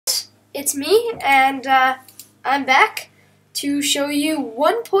it's me, and I'm back to show you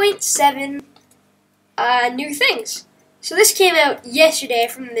 1.7 new things. So this came out yesterday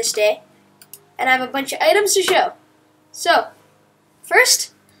from this day, and I have a bunch of items to show. So,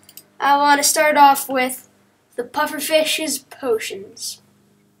 first, I want to start off with the pufferfish's potions.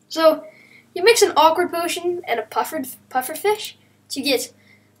 So, you mix an awkward potion and a pufferfish to get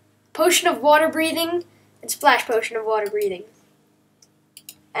potion of water breathing and splash potion of water breathing.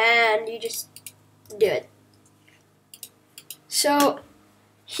 And you just do it. So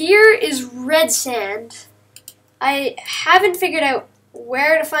here is red sand. I haven't figured out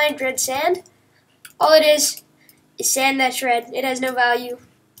where to find red sand. All it is sand that's red. It has no value.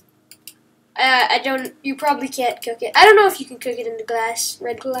 You probably can't cook it. I don't know if you can cook it in the glass,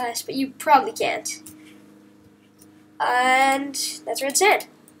 red glass, but you probably can't. And that's red sand.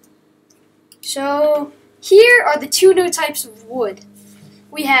 So here are the two new types of wood.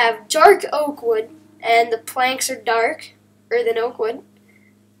 We have dark oak wood, and the planks are darker than oak wood.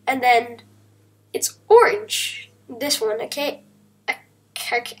 And then it's orange. This one, I don't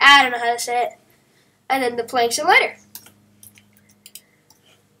know how to say it. And then the planks are lighter.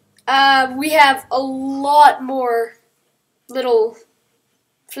 We have a lot more little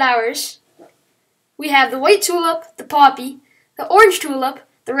flowers. We have the white tulip, the poppy, the orange tulip,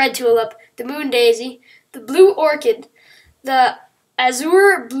 the red tulip, the moon daisy, the blue orchid, the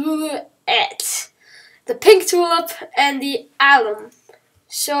azure bluette, the pink tulip, and the alum.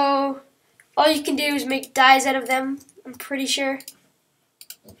 So all you can do is make dyes out of them, I'm pretty sure.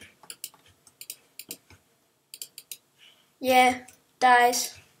 Yeah,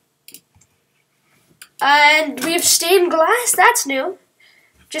 dyes. And we have stained glass, that's new.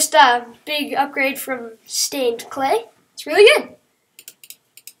 Just a big upgrade from stained clay. It's really good.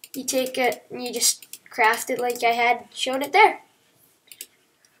 You take it and you just craft it like I had shown it there.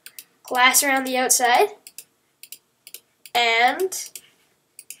 Glass around the outside, and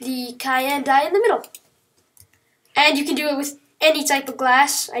the cayenne dye in the middle. And you can do it with any type of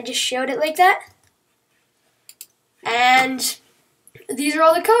glass. I just showed it like that. And these are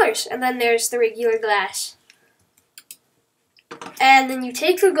all the colors. And then there's the regular glass. And then you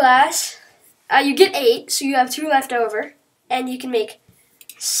take the glass. You get 8, so you have 2 left over. And you can make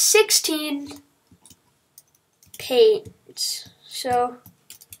 16 paints. So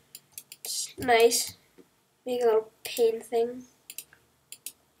it's nice. Make a little paint thing.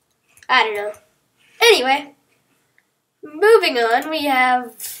 I don't know. Anyway, moving on, we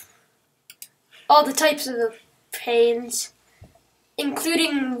have all the types of the paints,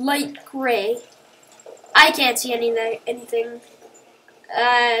 including light gray. I can't see anything.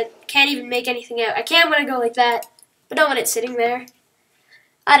 Can't even make anything out. I can when I go like that, but not when it's sitting there.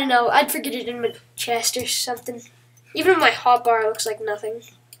 I don't know. I'd forget it in my chest or something. Even my hotbar looks like nothing.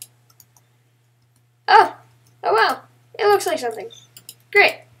 Oh wow. It looks like something.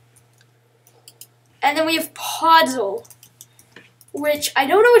 Great. And then we have Podzol, which I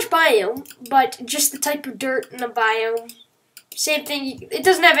don't know which biome, but just the type of dirt in a biome. Same thing. It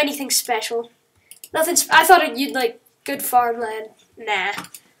doesn't have anything special. Nothing. I thought you'd like good farmland. Nah.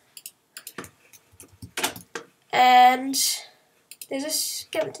 And there's a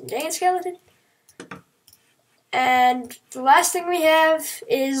skeleton. Dang it, skeleton. And the last thing we have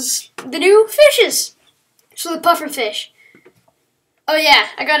is the new fishes. So the puffer fish. Oh yeah,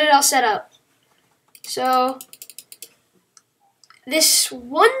 I got it all set up. So this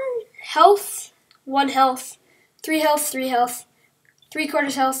 1 health, 1 health, 3 health, 3 health,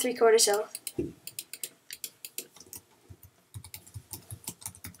 3/4 health, 3/4 health.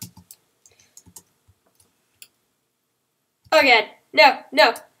 Oh god,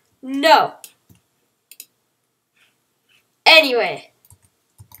 no. Anyway,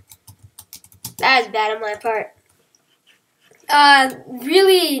 that was bad on my part.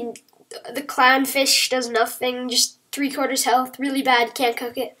 Really, the clownfish does nothing, just 3/4 health, really bad, can't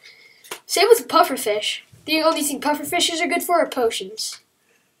cook it. Same with the pufferfish. The only thing pufferfishes are good for are potions.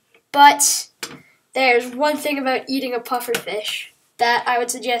 But there's one thing about eating a pufferfish that I would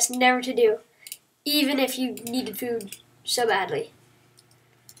suggest never to do, even if you needed food so badly.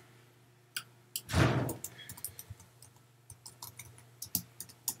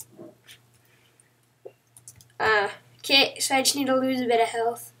 Okay, so I just need to lose a bit of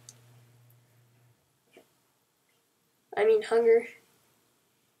health. I mean hunger.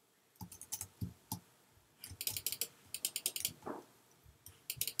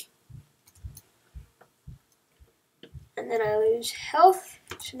 And then I lose health,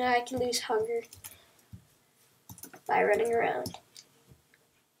 so now I can lose hunger by running around.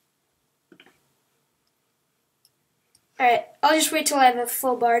 Alright, I'll just wait till I have a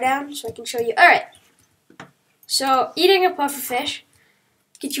full bar down so I can show you. Alright, so eating a pufferfish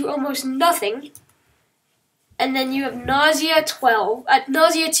gets you almost nothing, and then you have nausea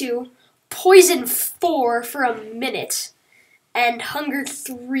 2, poison 4 for a minute, and hunger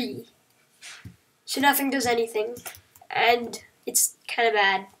 3. So nothing does anything, and it's kind of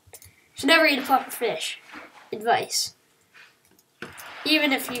bad. So never eat a pufferfish. Advice.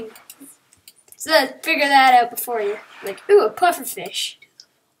 Even if you figure that out before you. Like, ooh, a pufferfish.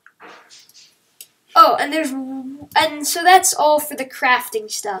 Oh, and so that's all for the crafting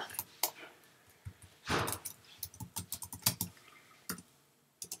stuff.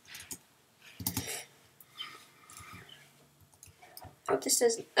 Hope this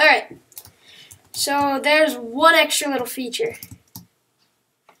doesn't. Alright. So there's one extra little feature.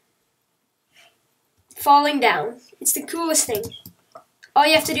 Falling down. It's the coolest thing. All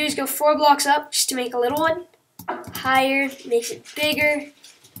you have to do is go 4 blocks up just to make a little one. Higher, makes it bigger.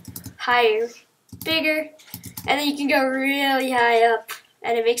 Higher, bigger. And then you can go really high up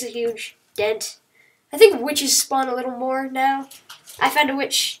and it makes a huge dent. I think witches spawn a little more now. I found a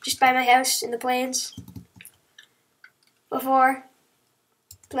witch just by my house in the plains before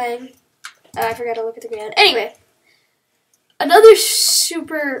playing. I forgot to look at the ground. Anyway, another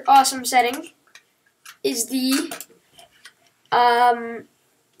super awesome setting is the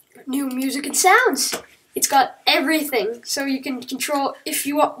new music and sounds. It's got everything, so you can control if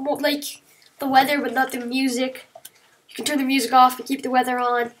you want like the weather but not the music. You can turn the music off but keep the weather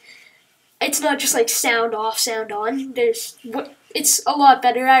on. It's not just like sound off, sound on. It's a lot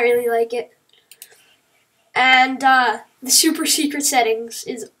better. I really like it. And the super secret settings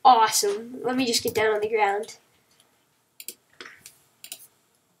is awesome. Let me just get down on the ground.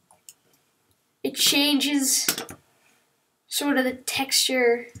 It changes sort of the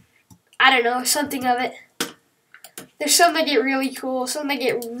texture. I don't know, something of it. There's some that get really cool, some that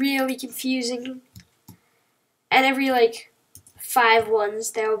get really confusing. And every like 5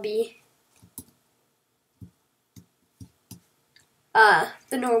 ones there will be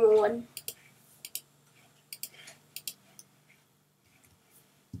the normal one.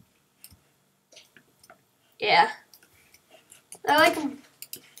 Yeah. I like them.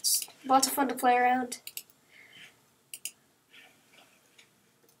 It's lots of fun to play around.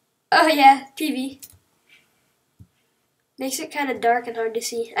 Oh yeah, TV. Makes it kind of dark and hard to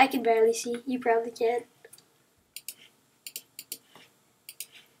see. I can barely see. You probably can't.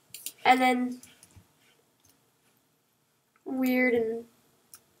 And then weird and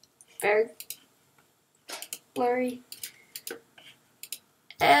very blurry.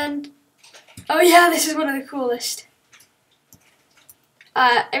 And oh yeah, this is one of the coolest.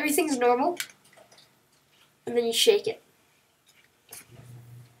 Everything's normal, and then you shake it.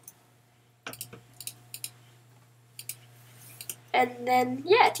 And then,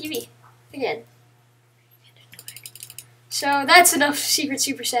 yeah, TV again. So that's enough secret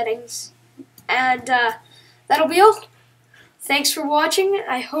super settings. And that'll be all. Thanks for watching.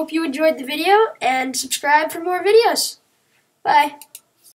 I hope you enjoyed the video, and subscribe for more videos. Bye.